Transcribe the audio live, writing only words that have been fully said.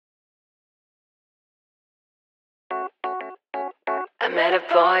I met a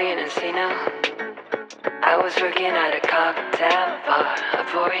boy in Encino. I was working at a cocktail bar. I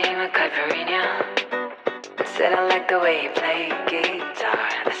poured him a caipirinha. I said I like the way he played guitar.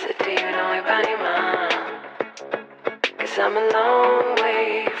 I said, do you know Ipanema? 'Cause I'm a long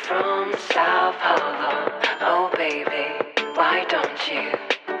way from Sao Paulo. Oh baby, why don't you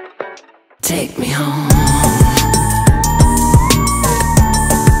take me home?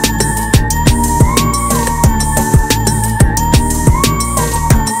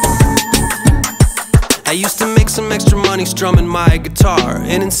 I used to make some extra money strumming my guitar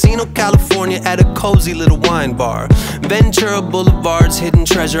in Encino, California at a cozy little wine bar. Ventura Boulevard's hidden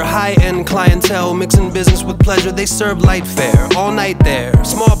treasure, high-end clientele mixing business with pleasure. They serve light fare all night there,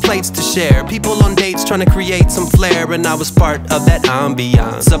 small plates to share, people on dates trying to create some flair. And I was part of that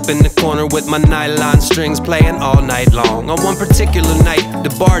ambiance, up in the corner with my nylon strings playing all night long. On one particular night,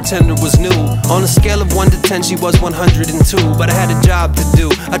 the bartender was new. On a scale of 1 to 10, she was 102, but I had a job to do.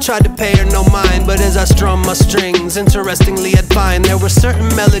 I tried to pay her no mind, but as I strum my strings, interestingly I'd find there were certain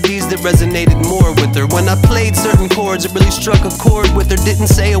melodies that resonated more with her. When I played certain chords, it really struck a chord with her. Didn't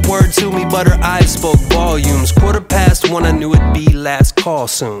say a word to me, but her eyes spoke volumes. 1:15, I knew it'd be last call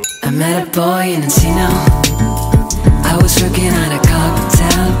soon. I met a boy in Encino. I was working at a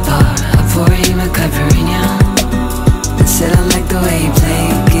cocktail bar. I poured him a caipirinha. I said I like the way he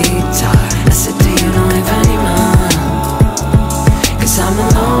played guitar. I said, do you know Ipanema? 'Cause I'm a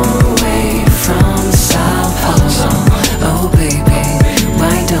long way from Sao Paulo. Oh baby,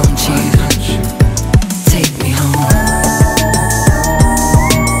 why don't you take me home?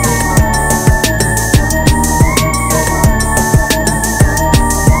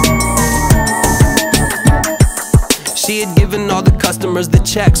 She had given all the customers the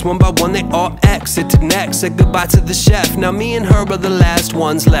checks. One by one they all exited next, said goodbye to the chef. Now me and her were the last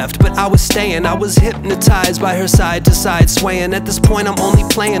ones left, but I was staying. I was hypnotized by her side to side swaying. At this point I'm only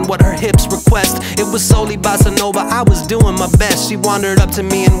playing what her hips request. It was solely bossa nova, I was doing my best. She wandered up to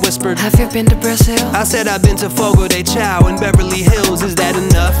me and whispered, have you been to Brazil? I said I've been to Fogo de Chao in Beverly Hills, is that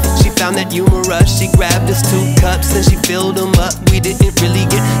enough? She found that humorous, she grabbed us 2 cups, then she filled them up. We didn't really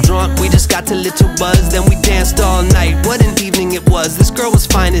get drunk, we just got a little buzz, then we danced all night. What an evening it was. This girl was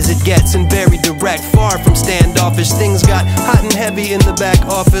fine as it gets and very direct, far from standoffish. Things got hot and heavy in the back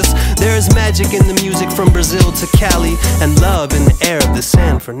office. There is magic in the music from Brazil to Cali, and love in the air of the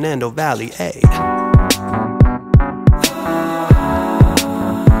San Fernando Valley. Ay.